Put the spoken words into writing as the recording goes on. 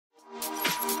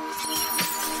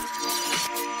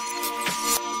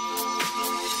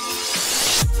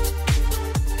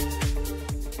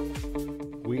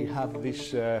have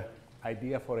this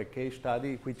idea for a case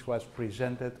study which was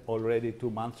presented already 2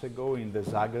 months ago in the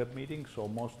Zagreb meeting. So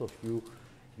most of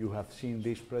you have seen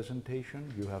this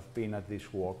presentation, you have been at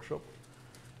this workshop.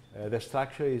 The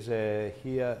structure is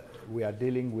here we are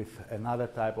dealing with another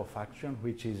type of action,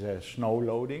 which is snow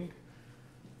loading.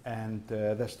 And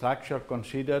the structure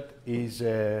considered is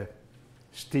a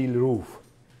steel roof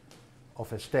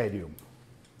of a stadium.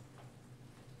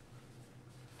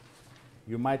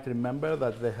 You might remember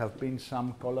that there have been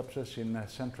some collapses in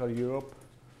Central Europe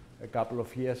a couple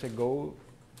of years ago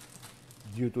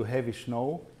due to heavy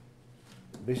snow.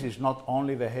 This is not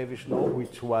only the heavy snow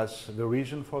which was the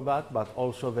reason for that, but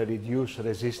also the reduced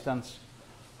resistance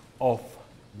of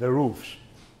the roofs.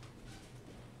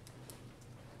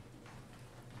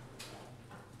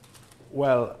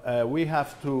 Well, we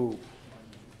have to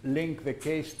link the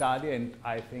case study, and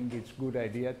I think it's a good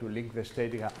idea to link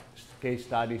the case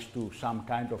studies to some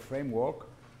kind of framework,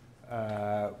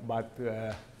 but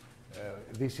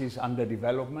this is under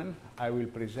development. I will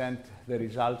present the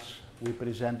results we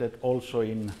presented also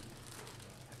in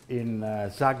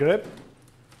Zagreb,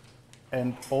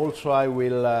 and also I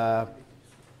will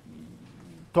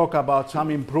talk about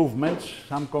some improvements,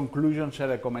 some conclusions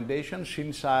and recommendations,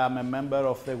 since I am a member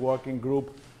of the working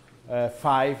group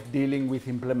 5 dealing with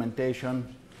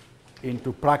implementation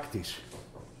into practice.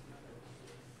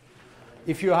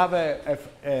 If you have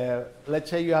let's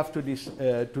say you have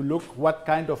to look what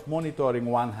kind of monitoring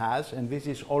one has, and this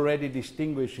is already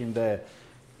distinguished in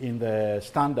the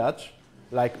standards,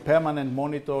 like permanent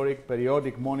monitoring,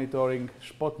 periodic monitoring,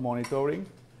 spot monitoring.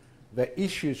 The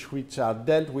issues which are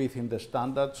dealt with in the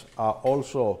standards are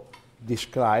also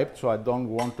described, so I don't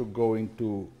want to go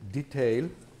into detail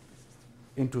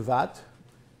into that.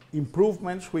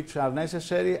 Improvements which are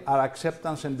necessary are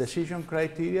acceptance and decision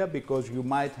criteria, because you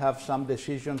might have some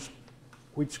decisions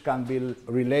which can be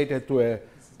related to a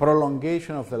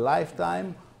prolongation of the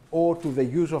lifetime or to the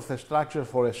use of the structure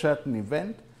for a certain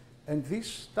event. And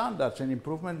these standards and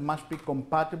improvement must be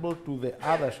compatible to the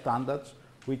other standards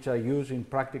which are used in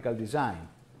practical design.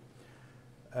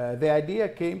 The idea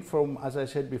came from, as I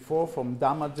said before, from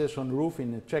damages on roof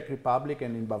in the Czech Republic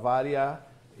and in Bavaria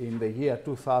in the year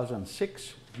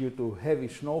 2006 due to heavy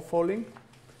snow falling,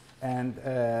 and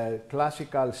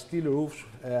classical steel roofs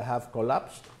have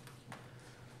collapsed.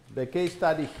 The case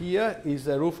study here is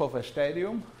the roof of a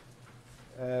stadium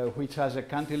which has a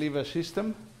cantilever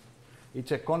system.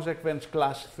 It's a consequence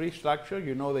class 3 structure.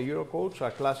 You know the Eurocodes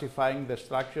are classifying the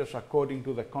structures according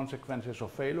to the consequences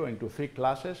of failure into 3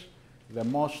 classes. The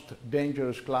most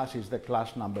dangerous class is the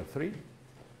class number 3.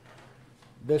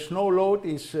 The snow load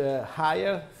is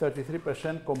higher,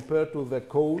 33%, compared to the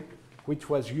code which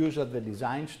was used at the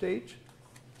design stage.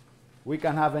 We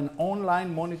can have an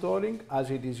online monitoring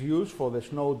as it is used for the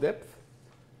snow depth,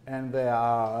 and there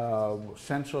are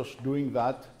sensors doing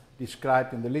that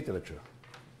described in the literature.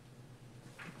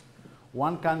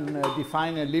 One can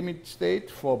define a limit state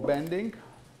for bending,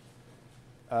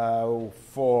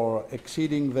 for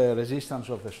exceeding the resistance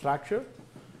of the structure,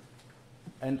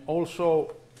 and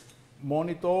also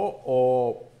monitor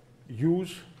or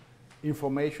use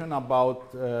information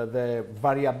about the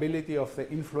variability of the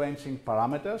influencing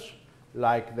parameters,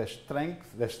 like the strength,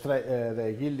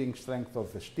 the yielding strength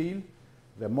of the steel,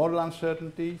 the model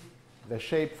uncertainty, the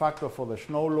shape factor for the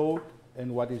snow load,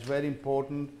 and what is very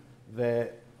important,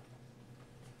 the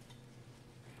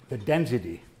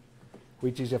density,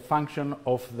 which is a function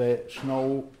of the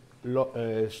snow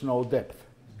depth.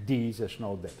 D is a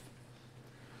snow depth.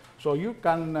 So you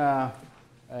can,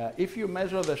 if you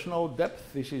measure the snow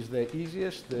depth, this is the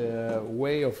easiest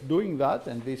way of doing that,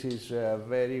 and this is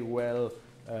very well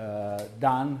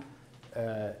done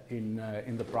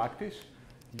in the practice.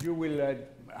 You will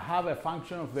have a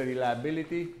function of the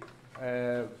reliability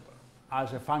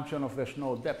as a function of the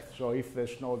snow depth. So if the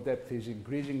snow depth is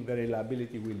increasing, the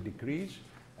reliability will decrease.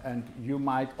 And you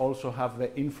might also have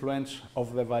the influence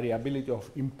of the variability of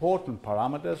important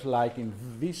parameters, like in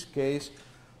this case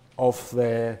of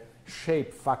the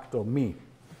shape factor μ,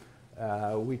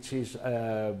 which is,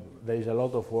 there is a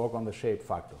lot of work on the shape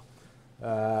factor.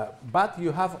 But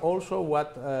you have also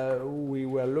what we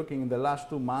were looking in the last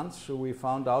 2 months, we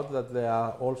found out that there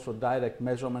are also direct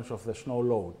measurements of the snow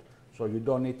load. So you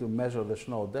don't need to measure the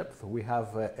snow depth. We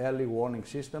have early warning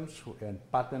systems and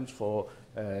patterns for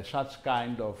such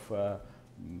kind of,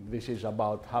 this is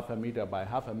about 0.5 meter by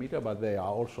 0.5 meter, but they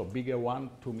are also bigger one,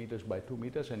 2 meters by 2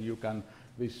 meters, and you can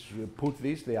put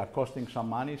this, they are costing some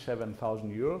money,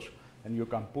 7,000 euros, and you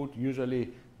can put, usually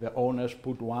the owners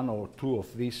put 1 or 2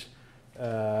 of these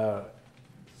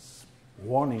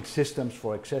warning systems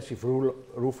for excessive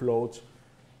roof loads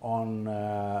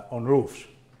on roofs.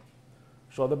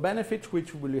 So the benefits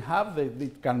which will have,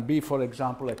 it can be, for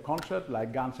example, a concert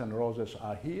like Guns N' Roses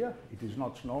are here. It is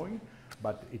not snowing,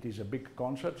 but it is a big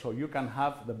concert. So you can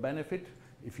have the benefit.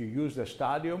 If you use the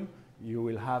stadium, you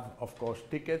will have, of course,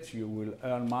 tickets, you will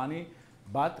earn money.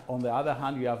 But on the other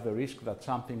hand, you have the risk that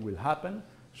something will happen.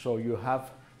 So you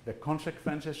have the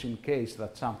consequences in case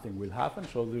that something will happen.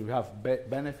 So you have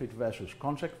benefit versus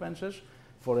consequences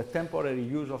for a temporary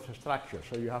use of a structure.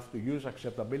 So you have to use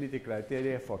acceptability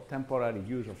criteria for temporary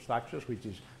use of structures, which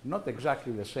is not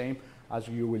exactly the same as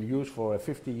you will use for a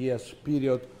 50 years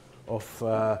period of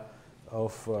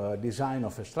design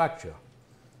of a structure.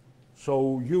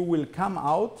 So you will come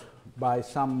out by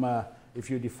some,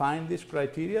 if you define this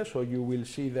criteria, so you will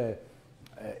see the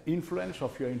influence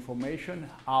of your information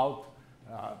out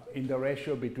in the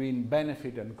ratio between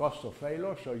benefit and cost of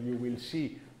failure. So you will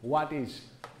see what is,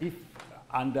 if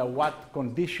under what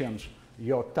conditions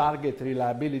your target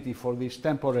reliability for this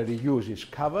temporary use is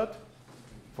covered.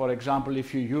 For example,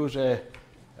 if you use a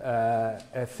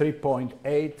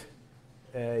 3.8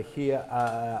 here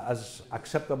as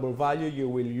acceptable value,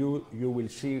 you will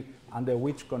see under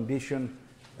which condition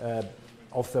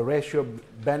of the ratio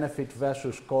benefit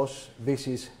versus cost this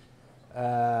is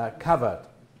covered.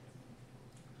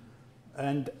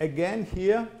 And again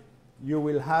here you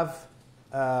will have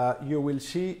you will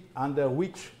see under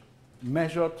which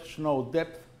measured snow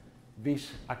depth this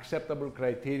acceptable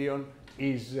criterion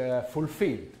is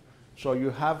fulfilled. So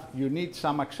you need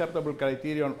some acceptable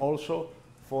criterion also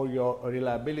for your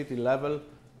reliability level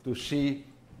to see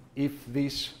if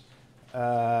this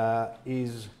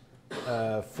is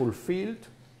fulfilled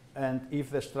and if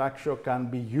the structure can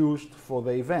be used for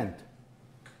the event.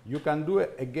 You can do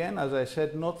it, again, as I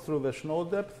said, not through the snow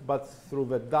depth, but through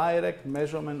the direct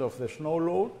measurement of the snow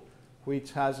load,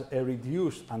 which has a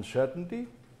reduced uncertainty.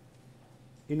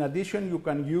 In addition, you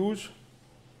can use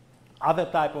other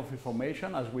type of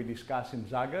information, as we discussed in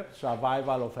Zagreb,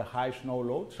 survival of a high snow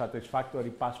load, satisfactory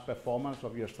past performance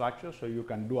of your structure, so you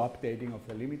can do updating of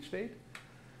the limit state.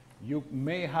 You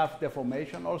may have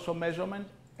deformation also measurement,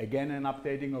 again an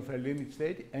updating of a limit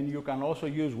state, and you can also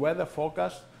use weather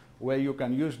forecast, where you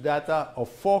can use data of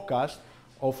forecast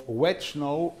of wet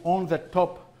snow on the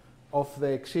top of the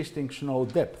existing snow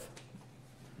depth.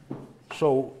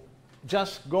 So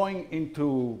just going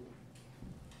into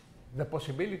the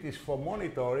possibilities for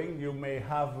monitoring, you may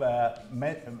have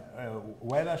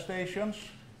weather stations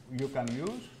you can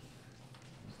use.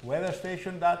 Weather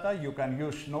station data, you can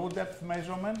use snow depth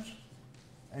measurements,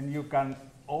 and you can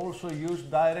also use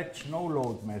direct snow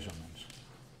load measurements.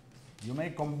 You may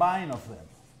combine of them.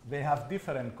 They have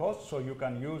different costs, so you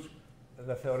can use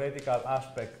the theoretical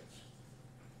aspects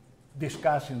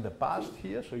discussed in the past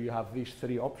here. So you have these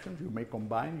three options. You may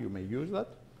combine, you may use that.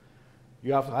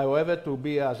 You have, however, to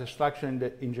be, as a structural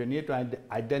engineer, to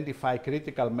identify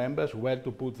critical members, where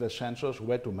to put the sensors,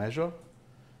 where to measure.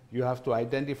 You have to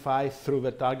identify through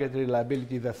the target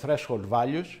reliability the threshold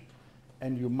values,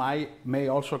 and you may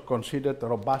also consider the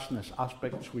robustness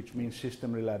aspects, which means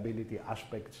system reliability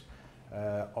aspects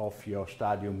of your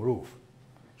stadium roof.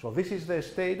 So this is the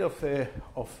state of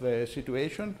the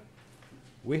situation.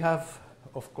 We have,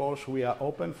 of course, we are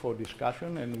open for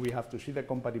discussion, and we have to see the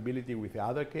compatibility with the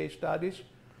other case studies,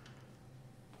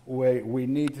 where we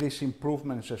need these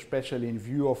improvements, especially in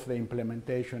view of the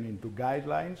implementation into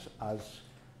guidelines, as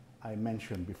I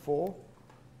mentioned before.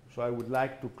 So I would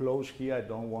like to close here. I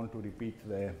don't want to repeat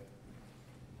the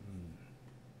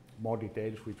more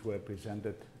details which were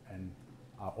presented and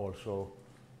are also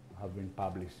have been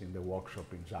published in the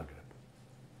workshop in Zagreb.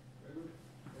 Very good.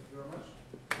 Thank you very much.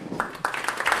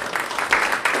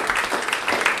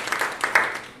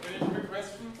 Any quick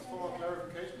questions for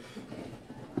clarification?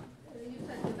 You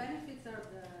said the benefits are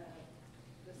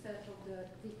the set of the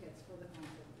tickets for the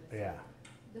concert. Yeah.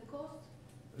 The cost?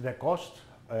 The cost.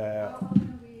 How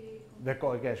can we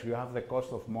Yes, you have the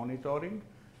cost of monitoring.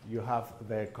 You have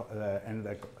the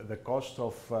cost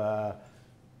of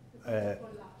the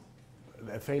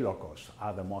failure costs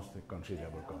are the most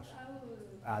considerable costs.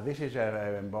 This is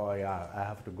I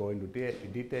have to go into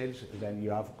details. Then you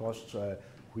have costs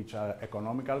which are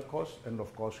economical costs, and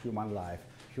of course human life.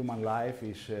 Human life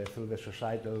is through the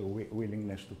societal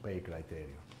willingness to pay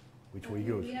criteria, which we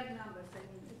use. We have numbers.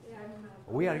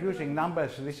 We are using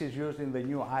numbers. This is used in the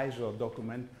new ISO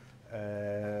document.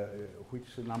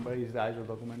 Which number is the ISO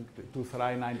document?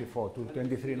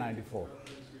 2394,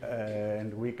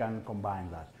 and we can combine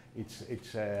that. It's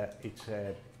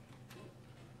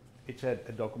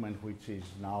a document which is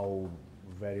now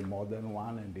very modern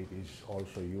one, and it is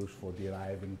also used for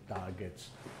deriving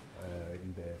targets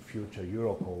in the future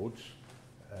Eurocodes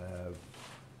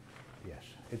Yes,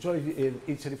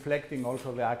 it's reflecting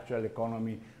also the actual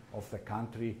economy of the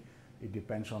country. It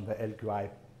depends on the LQI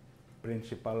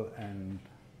principle, and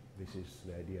this is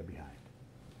the idea behind.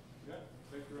 Yeah,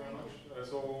 thank you very much.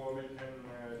 So we can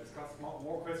discuss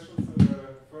more questions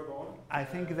further on. I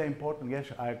think the important,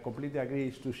 yes, I completely agree,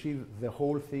 is to see the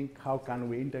whole thing. How can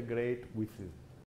we integrate with